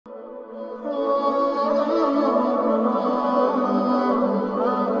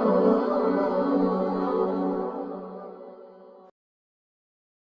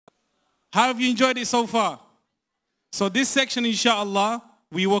How have you enjoyed it so far? So this section, inshallah,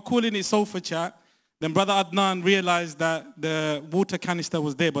 we were calling it sofa chat. Then Brother Adnan realized that the water canister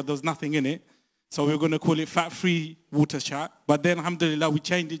was there, but there was nothing in it. So we were going to call it fat-free water chat. But then, alhamdulillah, we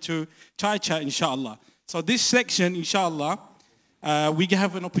changed it to chai chat, inshallah. So this section, inshallah, we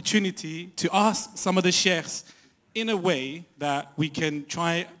have an opportunity to ask some of the sheikhs in a way that we can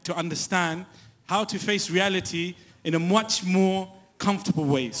try to understand how to face reality in a much more comfortable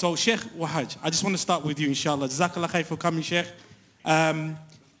way. So Sheikh Wahaj, I just want to start with you, inshallah. Jazakallah khair for coming, Sheikh. One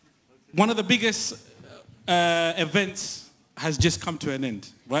of the biggest events has just come to an end,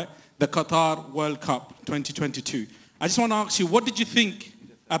 right? The Qatar World Cup 2022. I just want to ask you, what did you think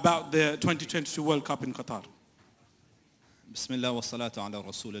about the 2022 World Cup in Qatar? Bismillah wa salatu ala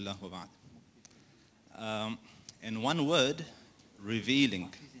rasulillah wa ba'd. In one word,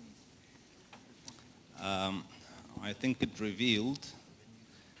 revealing. I think it revealed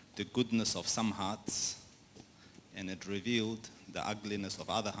the goodness of some hearts, and it revealed the ugliness of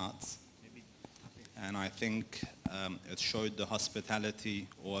other hearts. And I think it showed the hospitality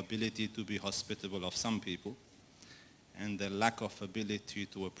or ability to be hospitable of some people, and the lack of ability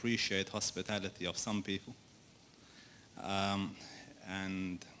to appreciate hospitality of some people.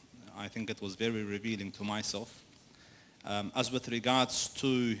 And I think it was very revealing to myself. As with regards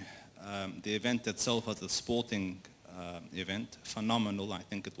to the event itself as a sporting event, phenomenal. I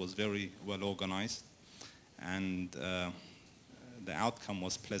think it was very well organized, and the outcome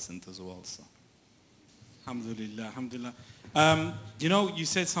was pleasant as well. So. Alhamdulillah, alhamdulillah. You know, you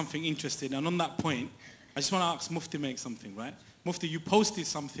said something interesting, and on that point, I just want to ask Mufti Menk something, right? Mufti, you posted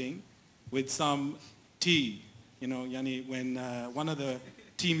something with some tea, you know, yani when one of the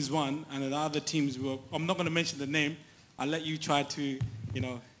teams won and the other teams were, I'm not going to mention the name, I'll let you try to, you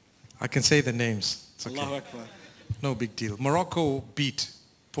know. I can say the names. It's okay. Allahu Akbar. No big deal. Morocco beat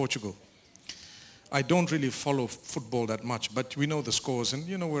Portugal. I don't really follow football that much, but we know the scores, and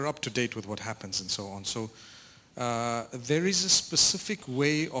you know, we're up to date with what happens and so on. So there is a specific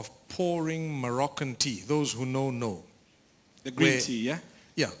way of pouring Moroccan tea. Those who know. The green tea, yeah?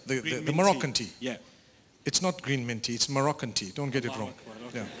 Yeah, the Moroccan tea. Yeah. It's not green mint tea, it's Moroccan tea. Don't get it wrong.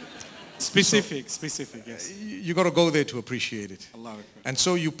 Okay. Yeah. Specific, yes. You got to go there to appreciate it. Allahu Akbar. And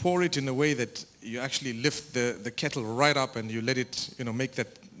so you pour it in a way that you actually lift the kettle right up and you let it, you know, make that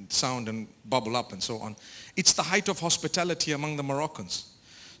sound and bubble up and so on. It's the height of hospitality among the Moroccans.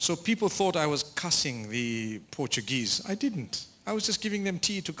 So people thought I was cussing the Portuguese. I didn't. I was just giving them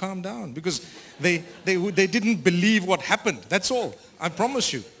tea to calm down because they didn't believe what happened. That's all. I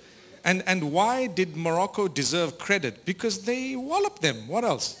promise you. And why did Morocco deserve credit? Because they walloped them. What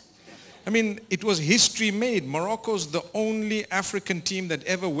else? I mean, it was history made. Morocco's the only African team that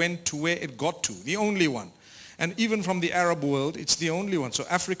ever went to where it got to. The only one. And even from the Arab world, it's the only one. So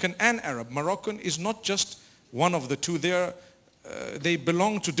African and Arab. Moroccan is not just one of the two. They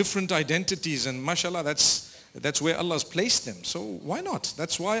belong to different identities, and mashallah, that's where Allah's placed them. So why not?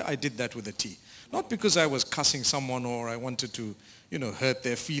 That's why I did that with the tea. Not because I was cussing someone or I wanted to, you know, hurt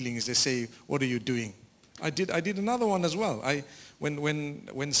their feelings. They say, what are you doing? I did another one as well.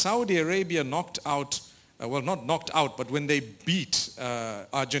 When Saudi Arabia knocked out, well, not knocked out, but when they beat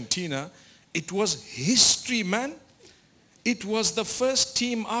Argentina, it was history, man. It was the first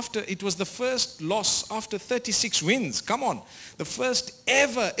team it was the first loss after 36 wins. Come on. The first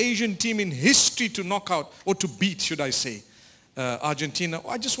ever Asian team in history to knock out, or to beat, should I say, Argentina.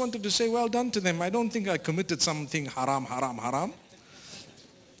 I just wanted to say well done to them. I don't think I committed something haram.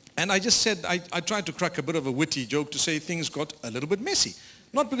 And I just said, I tried to crack a bit of a witty joke to say things got a little bit messy.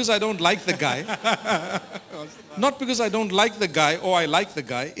 Not because I don't like the guy. Not because I don't like the guy or I like the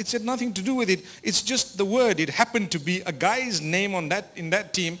guy. It had nothing to do with it. It's just the word. It happened to be a guy's name in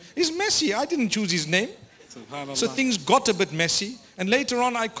that team is Messi. I didn't choose his name. So things got a bit messy. And later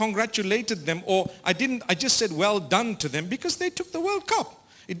on I congratulated them, or I just said well done to them because they took the World Cup.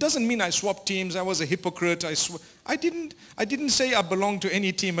 It doesn't mean I swapped teams. I was a hypocrite. I didn't say I belong to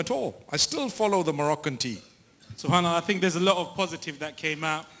any team at all. I still follow the Moroccan team. SubhanAllah, I think there's a lot of positive that came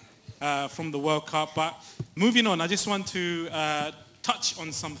out from the World Cup. But moving on, I just want to touch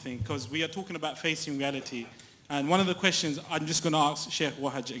on something because we are talking about facing reality. And one of the questions I'm just going to ask Sheikh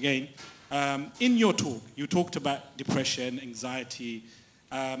Wahaj again. In your talk, you talked about depression, anxiety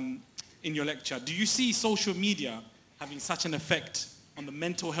in your lecture. Do you see social media having such an effect on the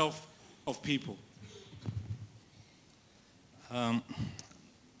mental health of people? I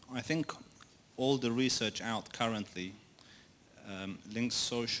think all the research out currently links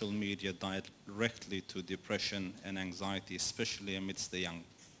social media directly to depression and anxiety, especially amidst the young.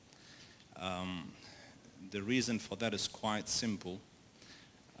 The reason for that is quite simple.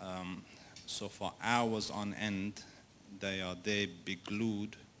 So for hours on end, they are there be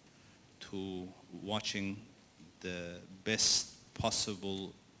glued to watching the best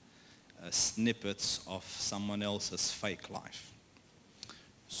possible snippets of someone else's fake life.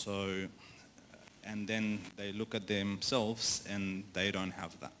 So, and then they look at themselves and they don't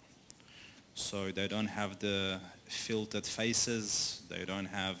have that. So they don't have the filtered faces, they don't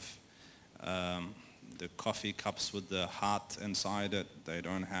have the coffee cups with the heart inside it, they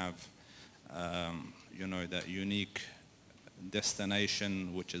don't have that unique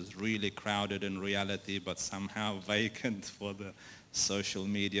destination which is really crowded in reality but somehow vacant for the social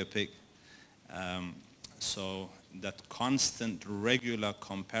media pic. So that constant regular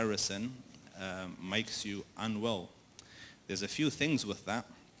comparison makes you unwell. There's a few things with that,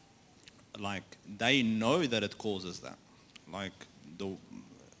 like they know that it causes that, like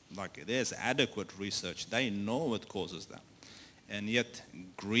there's adequate research, they know it causes that, and yet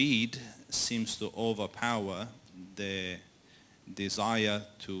greed seems to overpower their desire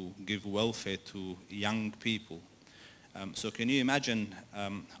to give welfare to young people. So can you imagine,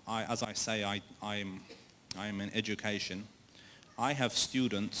 as I say, I'm in education. I have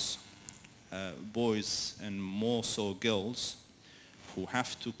students, boys and more so girls, who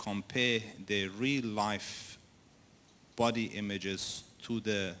have to compare their real life body images to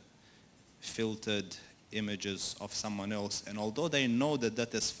the filtered images of someone else. And although they know that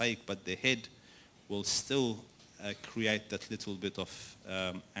that is fake, but their head will still create that little bit of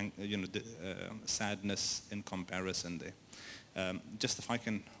sadness in comparison there. Just if I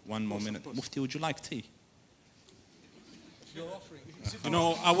can, one more minute. Mufti, would you like tea? You're offering.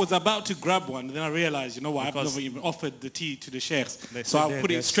 I was about to grab one, and then I realized, I've never even offered the tea to the sheikhs. So I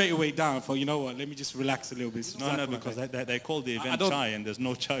put it straight away down for, let me just relax a little bit. No, because they call the event chai, and there's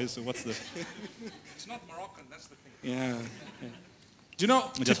no chai, so what's the... It's not Moroccan, that's the thing. Yeah. Do you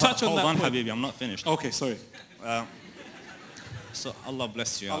know, just to touch on that point... point... Habibi, I'm not finished. Okay, sorry. So Allah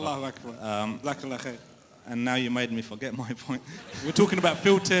bless you. Allah Akbar. And now you made me forget my point. We're talking about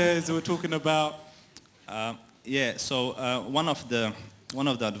filters, we're talking about... So one of the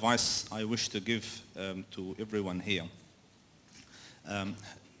advice I wish to give to everyone here,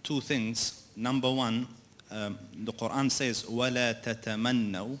 two things. Number one, the Quran says, وَلَا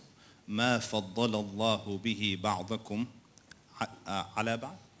تَتَمَنَّوْا مَا فَضَّلَ اللَّهُ بِهِ بَعْضَكُمْ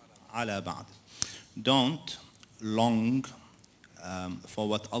عَلَى بَعْضٍ. Don't long for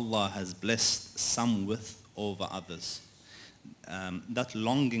what Allah has blessed some with over others. That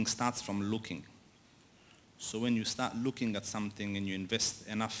longing starts from looking. So when you start looking at something and you invest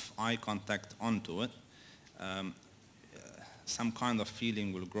enough eye contact onto it, some kind of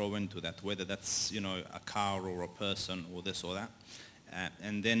feeling will grow into that, whether that's, a car or a person or this or that.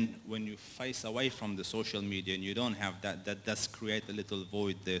 And then when you face away from the social media and you don't have that does create a little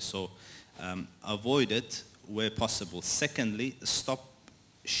void there. So avoid it where possible. Secondly, stop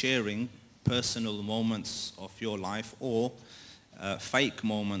sharing personal moments of your life or fake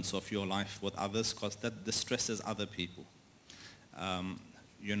moments of your life with others, because that distresses other people. Allah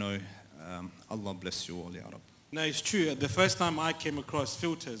bless you all, Ya Rab. No, it's true. The first time I came across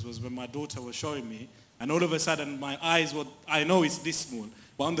filters was when my daughter was showing me, and all of a sudden my eyes were, I know it's this small,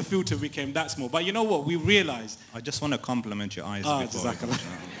 but on the filter became that small. But you know what? We realized... I just want to compliment your eyes before.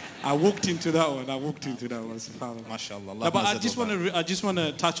 I walked into that one. SubhanAllah. MashaAllah. No, but I just want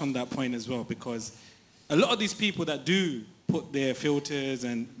to touch on that point as well, because a lot of these people that do put their filters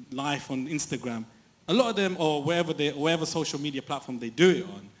and life on Instagram, a lot of them, or wherever social media platform they do it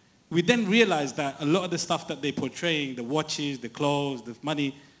on, we then realize that a lot of the stuff that they're portraying, the watches, the clothes, the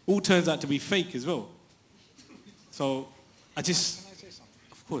money, all turns out to be fake as well. So I just... Can I say something?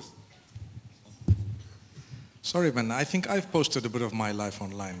 Of course. Sorry, man. I think I've posted a bit of my life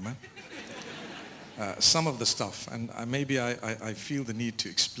online, man. Some of the stuff. And maybe I feel the need to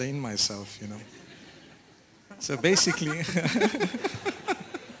explain myself, So basically...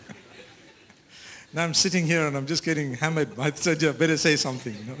 Now I'm sitting here and I'm just getting hammered. I said, I better say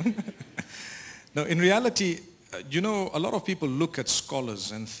something. No, in reality, a lot of people look at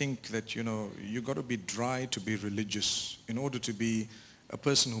scholars and think that, you got to be dry to be religious in order to be a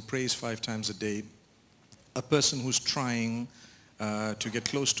person who prays 5 times a day, a person who's trying to get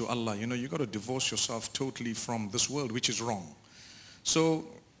close to Allah. You got to divorce yourself totally from this world, which is wrong. So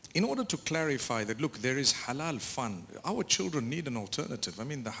in order to clarify that, look, there is halal fun. Our children need an alternative. I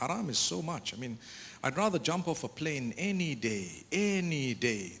mean, the haram is so much. I mean, I'd rather jump off a plane any day,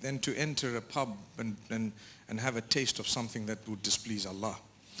 than to enter a pub and have a taste of something that would displease Allah.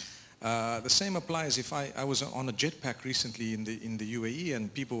 The same applies if I was on a jetpack recently in the UAE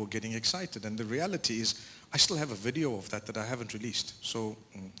and people were getting excited, and the reality is I still have a video of that I haven't released. So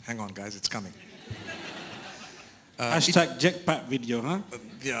hang on guys, it's coming. Hashtag jetpack video, huh?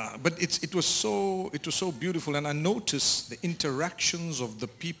 Yeah, but it was so beautiful, and I noticed the interactions of the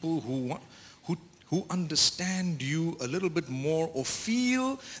people who understand you a little bit more, or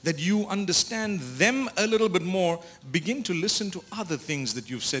feel that you understand them a little bit more, begin to listen to other things that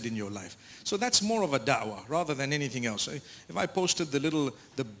you've said in your life. So that's more of a da'wah rather than anything else. If I posted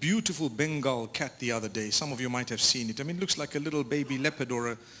the beautiful Bengal cat the other day, some of you might have seen it. I mean, it looks like a little baby leopard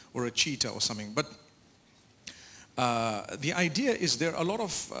or a cheetah or something. But the idea is there are a lot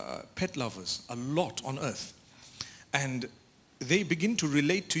of pet lovers, a lot on earth. And they begin to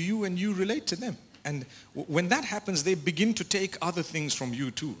relate to you and you relate to them. And when that happens, they begin to take other things from you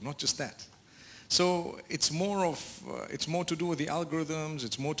too, not just that. So it's more to do with the algorithms.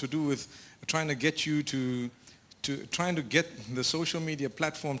 It's more to do with trying to get you trying to get the social media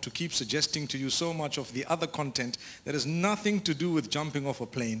platform to keep suggesting to you so much of the other content that has nothing to do with jumping off a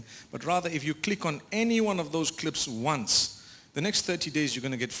plane. But rather, if you click on any one of those clips once, the next 30 days you're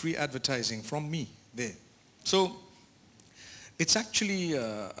going to get free advertising from me there. So it's actually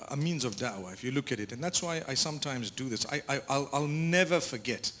a means of da'wah if you look at it. And that's why I sometimes do this. I'll never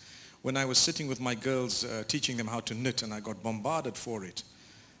forget when I was sitting with my girls teaching them how to knit, and I got bombarded for it.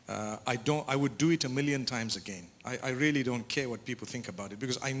 I would do it 1,000,000 times again. I really don't care what people think about it,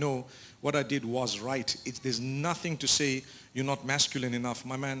 because I know what I did was right. There's nothing to say you're not masculine enough.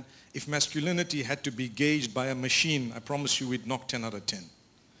 My man, if masculinity had to be gauged by a machine, I promise you we'd knock 10 out of 10.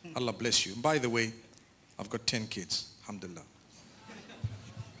 Allah bless you. By the way, I've got 10 kids. Alhamdulillah.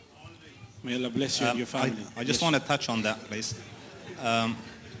 May Allah bless you and your family. I just want to touch on that, please. I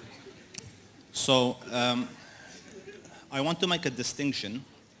want to make a distinction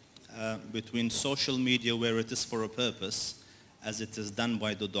between social media, where it is for a purpose, as it is done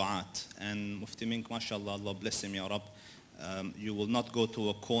by the du'at. And Mufti Menk, mashallah, Allah bless him, ya Rab, you will not go to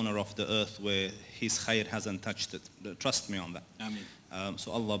a corner of the earth where his khair hasn't touched it. Trust me on that. Ameen.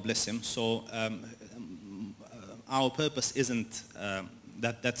 So Allah bless him. So our purpose isn't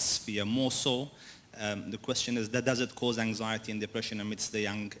that sphere. More so, the question is, does it cause anxiety and depression amidst the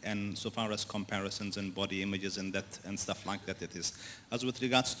young? And so far as comparisons and body images and stuff like that, it is. As with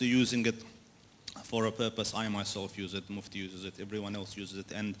regards to using it for a purpose, I myself use it, Mufti uses it, everyone else uses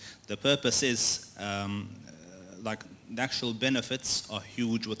it, and the purpose is like the actual benefits are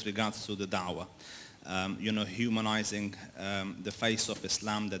huge with regards to the da'wah. Humanizing the face of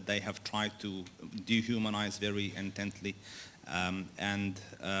Islam that they have tried to dehumanize very intently. And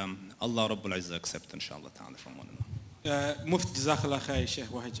Allah Rabbul Izzah accept, inshallah ta'ala, from one another. Mufti, Jazakallah khair, Sheikh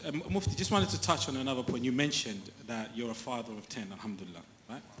Wahaj. Mufti, just wanted to touch on another point. You mentioned that you're a father of 10, alhamdulillah,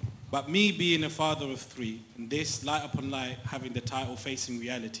 right? But me being a father of 3, and this, light upon light, having the title Facing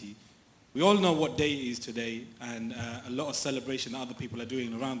Reality, we all know what day it is today, and a lot of celebration that other people are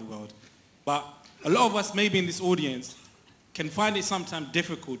doing around the world. But a lot of us, maybe in this audience, can find it sometimes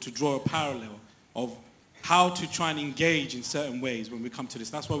difficult to draw a parallel of how to try and engage in certain ways when we come to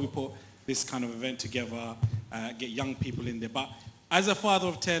this. That's why we put this kind of event together, get young people in there. But as a father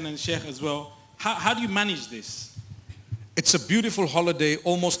of 10 and Sheikh as well, how do you manage this? It's a beautiful holiday.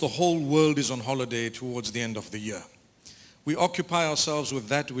 Almost the whole world is on holiday towards the end of the year. We occupy ourselves with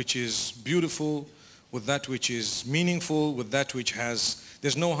that which is beautiful, with that which is meaningful, with that which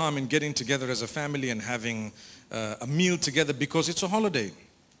there's no harm in getting together as a family and having a meal together, because it's a holiday.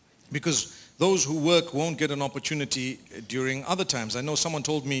 Because those who work won't get an opportunity during other times. I know someone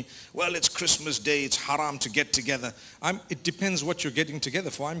told me, well, it's Christmas Day, it's haram to get together. It depends what you're getting together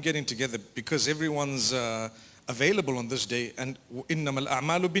for. I'm getting together because everyone's available on this day, and innamal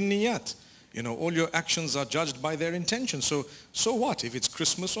a'malu binniyat. All your actions are judged by their intention. So what if it's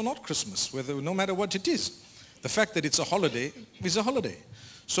Christmas or not Christmas, no matter what it is? The fact that it's a holiday is a holiday.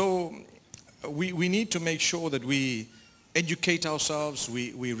 So we need to make sure that we educate ourselves,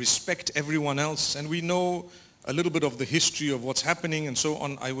 we respect everyone else, and we know a little bit of the history of what's happening and so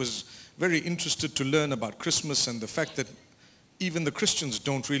on. I was very interested to learn about Christmas and the fact that even the Christians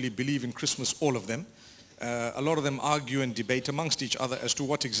don't really believe in Christmas, all of them. A lot of them argue and debate amongst each other as to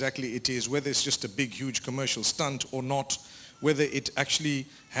what exactly it is, whether it's just a big, huge commercial stunt or not, whether it actually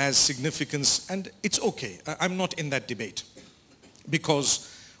has significance, and it's okay. I'm not in that debate, because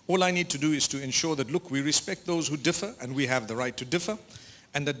all I need to do is to ensure that, look, we respect those who differ, and we have the right to differ,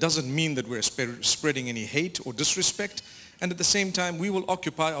 And that doesn't mean that we're spreading any hate or disrespect. And at the same time, we will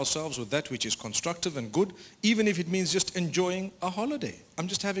occupy ourselves with that which is constructive and good, even if it means just enjoying a holiday. I'm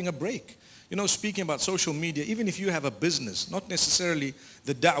just having a break. You know, speaking about social media, even if you have a business, not necessarily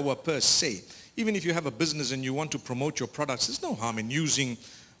the da'wah per se, even if you have a business and you want to promote your products, there's no harm in using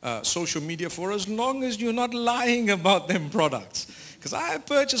social media for as long as you're not lying about them products. Because I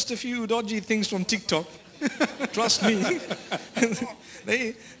purchased a few dodgy things from TikTok. Trust me.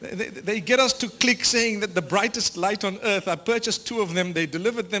 They get us to click saying that the brightest light on earth. I purchased 2 of them. They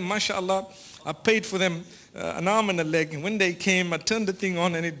delivered them, mashallah. I paid for them an arm and a leg. And when they came, I turned the thing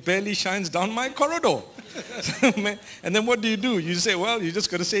on and it barely shines down my corridor. And then what do? You say, well, you just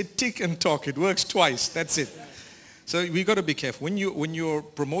got to say tick and talk. It works twice. That's it. So we got to be careful. When you're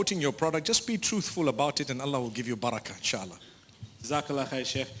promoting your product, just be truthful about it and Allah will give you barakah, inshallah. Jazakallah khair,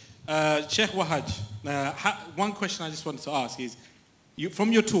 Sheikh. Sheikh Wahaj, one question I just wanted to ask is,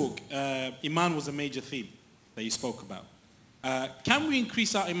 from your talk, Iman was a major theme that you spoke about. Can we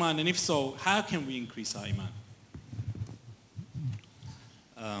increase our Iman, and if so, how can we increase our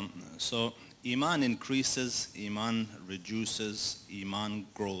Iman? So Iman increases, Iman reduces, Iman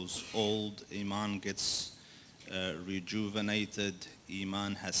grows old, Iman gets rejuvenated,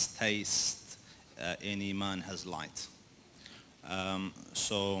 Iman has taste, and Iman has light.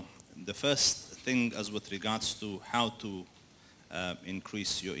 So the first thing as with regards to how to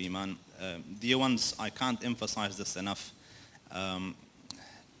increase your Iman, dear ones, I can't emphasize this enough.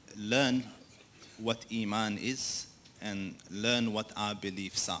 Learn what Iman is and learn what our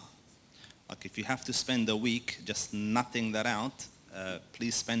beliefs are. Like if you have to spend a week just nutting that out,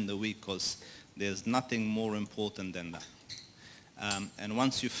 please spend a week, because there's nothing more important than that. And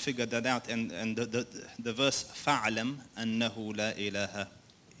once you figure that out, and the verse فَعْلَمْ أَنَّهُ لَا إِلَهَ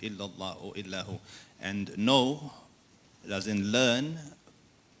إِلَّا اللَّهُ إِلَّا هُ, and know, as in learn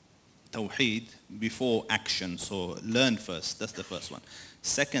tawheed before action. So learn first, that's the first one.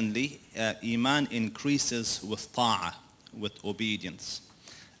 Secondly, Iman increases with ta'ah, with obedience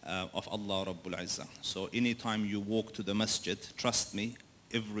of Allah Rabbul Izzah. So anytime you walk to the masjid, trust me,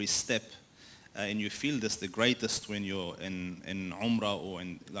 every step, and you feel this the greatest when you're in Umrah, or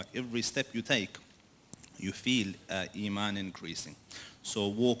in like every step you take, you feel Iman increasing. So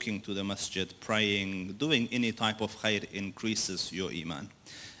walking to the masjid, praying, doing any type of khair increases your Iman.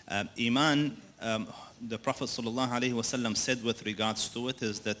 Iman, the Prophet ﷺ said with regards to it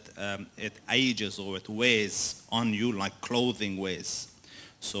is that it ages, or it wears on you like clothing wears.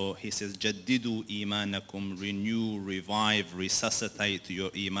 So he says, جَدِّدُوا إِيمَانَكُمْ, renew, revive, resuscitate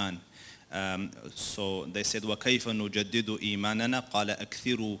your Iman. So they said, وَكَيْفَ نُجَدِّدُ إِيمَانَنَا قَالَ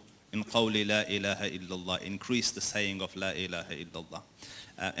أَكْثِرُوا in قَوْلِ لَا إِلَهَ إِلَّا اللَّهِ, increase the saying of لَا إِلَهَ إِلَّا اللَّهِ.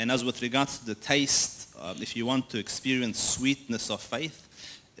 And as with regards to the taste, if you want to experience sweetness of faith,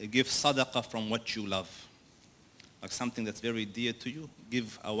 give sadaqah from what you love. Like something that's very dear to you,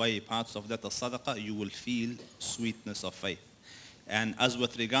 give away parts of that as sadaqah, you will feel sweetness of faith. And as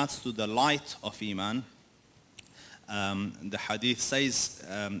with regards to the light of Iman, the hadith says,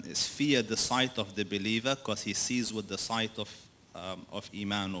 is fear the sight of the believer, because he sees with the sight of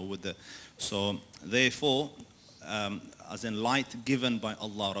Iman, or with the, so therefore, as in light given by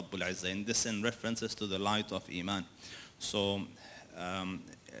Allah Rabbul Izzah, and this in references to the light of Iman. So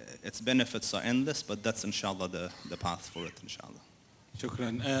its benefits are endless, but that's inshallah the path for it, inshallah.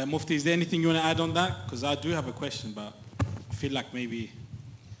 Shukran. Mufti, is there anything you want to add on that? Because I do have a question, but I feel like maybe...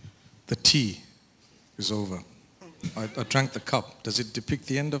 The tea is over. I drank the cup. Does it depict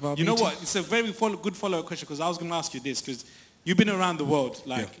the end of our meeting? You know what? It's a very good follow-up question, because I was going to ask you this, because you've been around the world,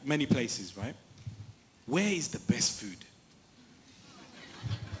 like many places, right? Where is the best food?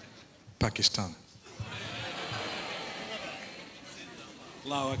 Pakistan.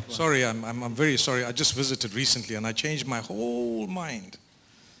 Allahu Akbar. Sorry, I'm very sorry. I just visited recently and I changed my whole mind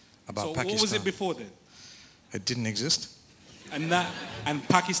about Pakistan. So what was it before then? It didn't exist. And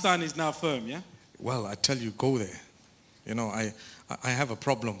Pakistan is now firm, yeah? Well, I tell you, go there. You know, I have a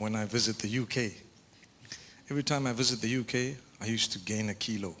problem when I visit the UK. Every time I visit the UK, I used to gain a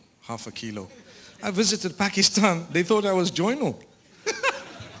kilo, half a kilo. I visited Pakistan. They thought I was Joinul.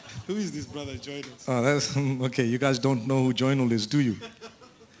 Who is this brother, Joinul? Oh, that's okay. You guys don't know who Joinul is, do you?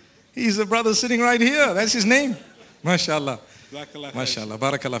 He's the brother sitting right here. That's his name. MashaAllah. MashaAllah.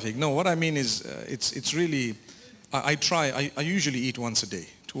 Barakallah fiqh. No, what I mean is, it's really, I usually eat once a day,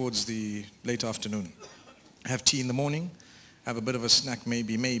 towards the late afternoon. I have tea in the morning, have a bit of a snack,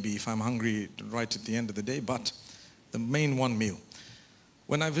 maybe if I'm hungry right at the end of the day, but the main one meal.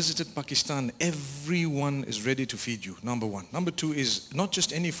 When I visited Pakistan, everyone is ready to feed you, number one. Number two is not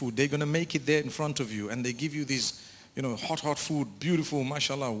just any food. They're going to make it there in front of you, and they give you these hot food, beautiful,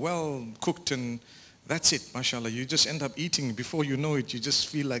 mashallah, well cooked, and that's it, mashallah. You just end up eating. Before you know it, you just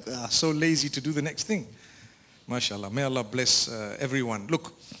feel like so lazy to do the next thing. Mashallah. May Allah bless everyone.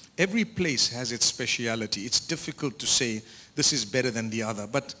 Look, every place has its speciality. It's difficult to say this is better than the other,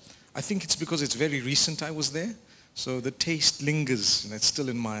 but I think it's because it's very recent I was there, so the taste lingers, and it's still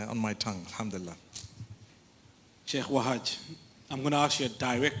on my tongue, alhamdulillah. Sheikh Wahaj, I'm going to ask you a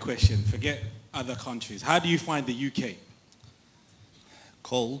direct question. Forget other countries. How do you find the UK?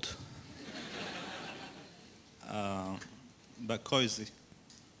 Cold, but cozy.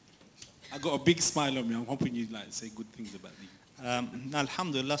 I got a big smile on me. I'm hoping you say good things about me.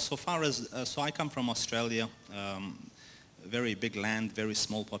 Alhamdulillah, so far as, so I come from Australia, very big land, very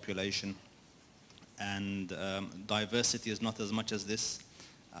small population, and diversity is not as much as this.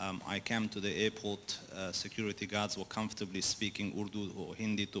 I came to the airport, security guards were comfortably speaking Urdu or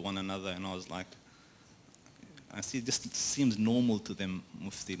Hindi to one another, and I was like, I see this seems normal to them,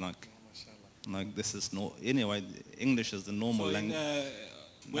 Mufti, like this is no, anyway, English is the normal language.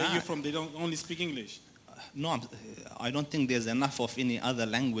 Where are you from? They don't only speak English? No, I don't think there's enough of any other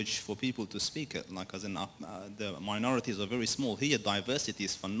language for people to speak it. Like as in, the minorities are very small. Here, diversity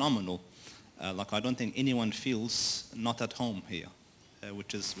is phenomenal. Like I don't think anyone feels not at home here,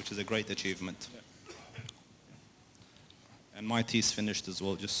 which is a great achievement. Yeah. And my tea's finished as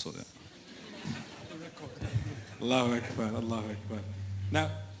well, just so that. Allahu Akbar, Allahu Akbar. Now,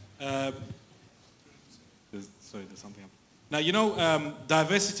 there's something up. Now,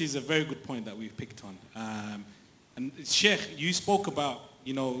 diversity is a very good point that we've picked on. And Sheikh, you spoke about,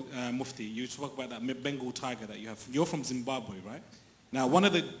 Mufti, you spoke about that Bengal tiger that you have. You're from Zimbabwe, right? Now, one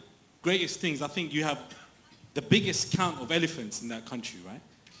of the greatest things, I think you have the biggest count of elephants in that country, right?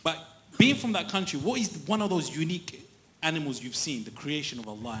 But being from that country, what is one of those unique animals you've seen, the creation of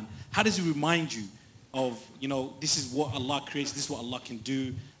Allah? And how does it remind you of, this is what Allah creates, this is what Allah can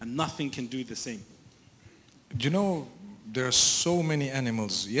do, and nothing can do the same? There are so many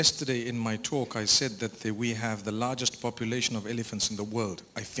animals. Yesterday in my talk I said that we have the largest population of elephants in the world,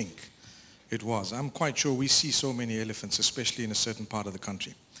 I think it was. I'm quite sure we see so many elephants, especially in a certain part of the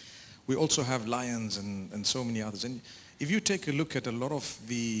country. We also have lions and so many others. And if you take a look at a lot of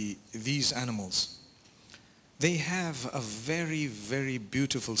these animals, they have a very, very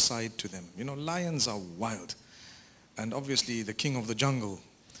beautiful side to them. Lions are wild and obviously the king of the jungle.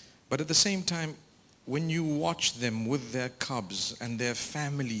 But at the same time, when you watch them with their cubs and their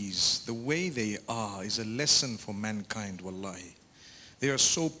families, the way they are is a lesson for mankind, wallahi. They are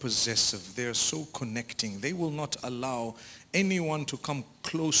so possessive, they are so connecting. They will not allow anyone to come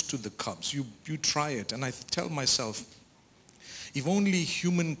close to the cubs. You try it, and I tell myself, if only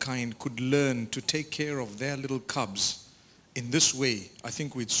humankind could learn to take care of their little cubs in this way, I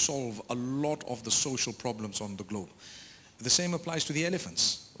think we'd solve a lot of the social problems on the globe. The same applies to the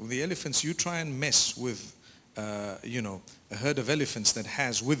elephants. With the elephants, you try and mess with, a herd of elephants that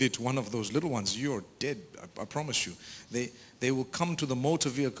has with it one of those little ones, you're dead, I promise you. They will come to the motor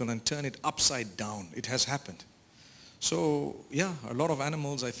vehicle and turn it upside down. It has happened. So, yeah, a lot of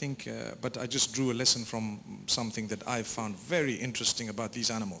animals, I think, but I just drew a lesson from something that I found very interesting about these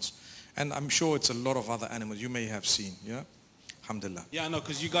animals. And I'm sure it's a lot of other animals you may have seen, yeah? Alhamdulillah. Yeah, I know,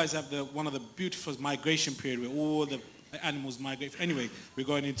 because you guys have one of the beautiful migration period where all the animals migrate. Anyway, we're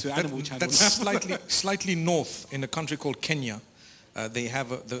going into Animal Channel. That's slightly north in a country called Kenya. They have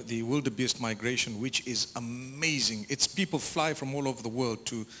the wildebeest migration, which is amazing. It's people fly from all over the world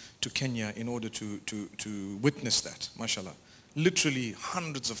to Kenya in order to witness that, mashallah. Literally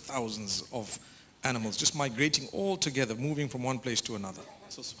hundreds of thousands of animals just migrating all together, moving from one place to another.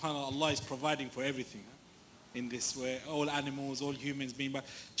 So subhanAllah, Allah is providing for everything in this way, all animals, all humans being back.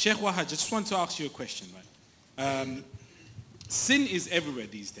 Sheikh Wahaj, I just want to ask you a question, right? Sin is everywhere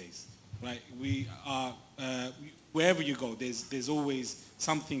these days, right? We are, wherever you go, there's always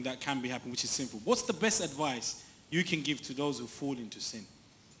something that can be happening which is sinful. What's the best advice you can give to those who fall into sin?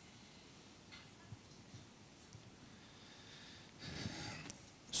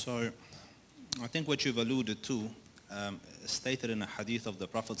 So, I think what you've alluded to, stated in a hadith of the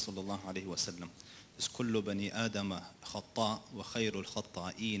Prophet sallallahu alaihi wasallam, is كل بني آدم خطاء وخير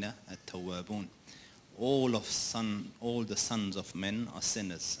الخطائين التوابون. All the sons of men are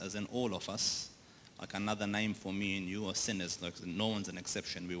sinners, as in all of us, like another name for me and you, are sinners. Like no one's an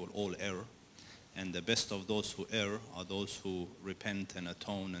exception. We will all err, and the best of those who err are those who repent and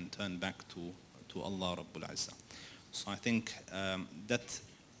atone and turn back to Allah Rabbul Izzah. So I think that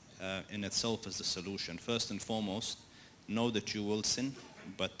in itself is the solution. First and foremost, know that you will sin,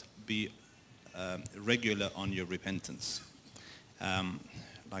 but be regular on your repentance.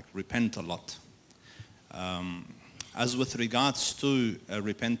 Like repent a lot. As with regards to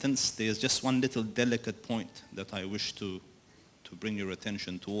repentance, there's just one little delicate point that I wish to bring your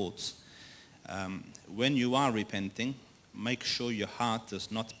attention towards. When you are repenting, make sure your heart is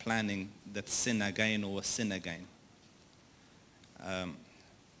not planning that sin again or sin again.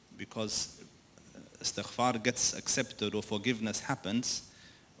 Because istighfar gets accepted or forgiveness happens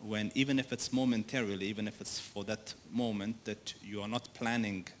when, even if it's momentarily, even if it's for that moment, that you are not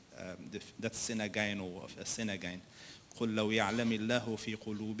planning that sin again or a sin again. قُلْ لَوْ يَعْلَمِ اللَّهُ فِي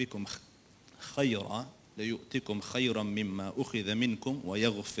قُلُوبِكُمْ خَيْرًا لَيُؤْتِكُمْ خَيْرًا مِمَّا أُخِذَ مِنْكُمْ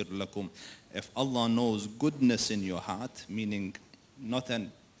وَيَغْفِرْ لَكُمْ. If Allah knows goodness in your heart, meaning not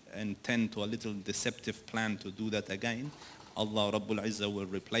an intent or a little deceptive plan to do that again, Allah Rabbul Izzah will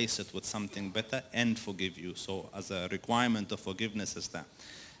replace it with something better and forgive you. So as a requirement of forgiveness is that.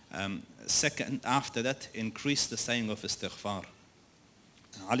 Second, after that, increase the saying of istighfar.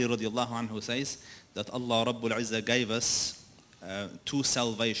 Ali radiallahu anhu says that Allah Rabbul Izzah gave us two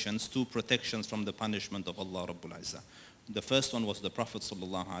salvations, two protections from the punishment of Allah Rabbul Izzah. The first one was the Prophet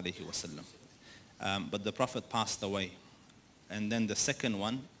sallallahu alaihi wasallam. But the Prophet passed away. And then the second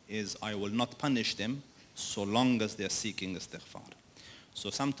one is, I will not punish them so long as they're seeking istighfar. So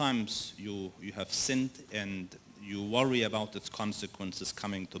sometimes you have sinned and you worry about its consequences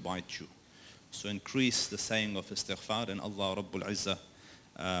coming to bite you. So increase the saying of istighfar and Allah Rabbul Izzah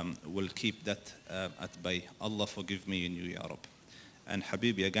will keep that at bay. Allah forgive me and you, Ya Rabb. And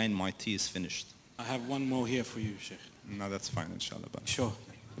Habibi, again, my tea is finished. I have one more here for you, Sheikh. No, that's fine, inshallah. Sure.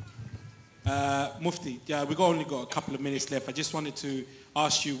 Mufti, yeah, we've only got a couple of minutes left. I just wanted to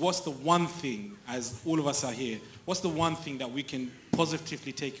ask you, what's the one thing, as all of us are here, what's the one thing that we can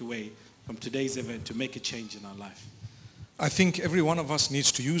positively take away from today's event to make a change in our life? I think every one of us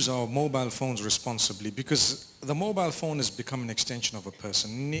needs to use our mobile phones responsibly, because the mobile phone has become an extension of a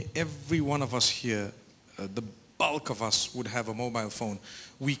person. Every one of us here, the bulk of us would have a mobile phone.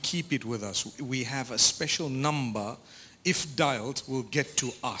 We keep it with us. We have a special number, if dialed, will get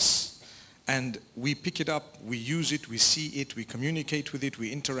to us. And we pick it up, we use it, we see it, we communicate with it,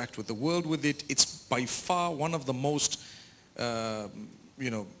 we interact with the world with it. It's by far one of the most,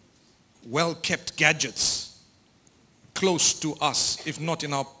 well-kept gadgets close to us, if not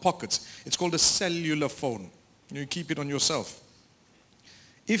in our pockets. It's called a cellular phone. You keep it on yourself.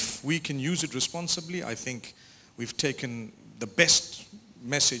 If we can use it responsibly, I think we've taken the best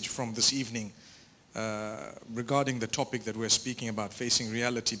message from this evening regarding the topic that we're speaking about, facing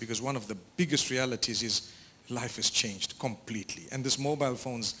reality, because one of the biggest realities is life has changed completely. And this mobile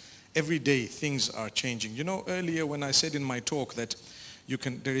phones, every day things are changing. You know, earlier when I said in my talk that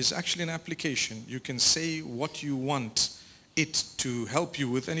there is actually an application, you can say what you want it to help you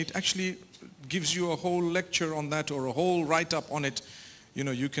with, and it actually gives you a whole lecture on that or a whole write-up on it. You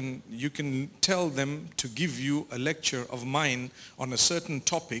know, you can tell them to give you a lecture of mine on a certain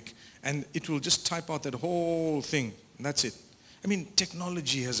topic, and it will just type out that whole thing. And that's it. I mean,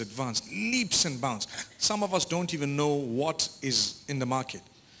 technology has advanced leaps and bounds. Some of us don't even know what is in the market.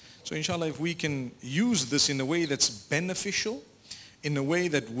 So inshallah, if we can use this in a way that's beneficial, in a way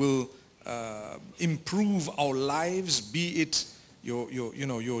that will improve our lives, be it your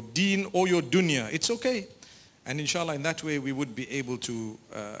deen or your dunya, it's okay. And inshallah, in that way, we would be able to,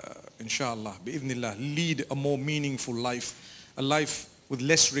 inshallah, bi'idhnillah, lead a more meaningful life, a life with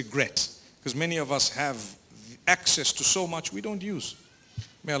less regret. Because many of us have access to so much we don't use.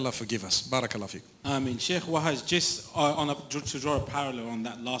 May Allah forgive us. Barakallah fiqh. Ameen. Sheikh Wahaj, just to draw a parallel on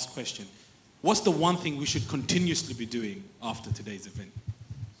that last question, what's the one thing we should continuously be doing after today's event?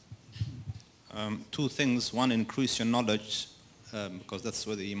 Two things. One, increase your knowledge, because that's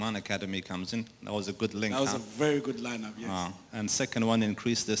where the Eman Academy comes in. That was a good link. That was a very good lineup, yes. And second one,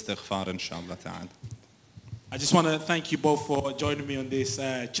 increase the istighfar, inshallah ta'ala. I just want to thank you both for joining me on this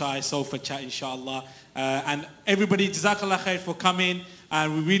chai sofa chat, inshallah. And everybody, jazakallah khair for coming.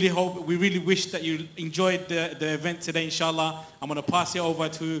 And we really wish that you enjoyed the event today, inshallah. I'm going to pass it over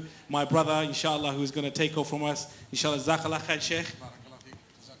to my brother, inshallah, who's going to take over from us. Inshallah, jazakallah khair, Sheikh.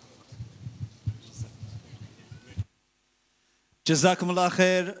 Jazakumullah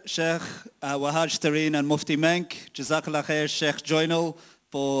khair, Sheikh Wahaj Tarin and Mufti Menk. Jazakallah khair, Sheikh Joinal,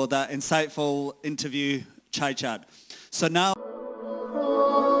 for that insightful interview, chai chat. So now...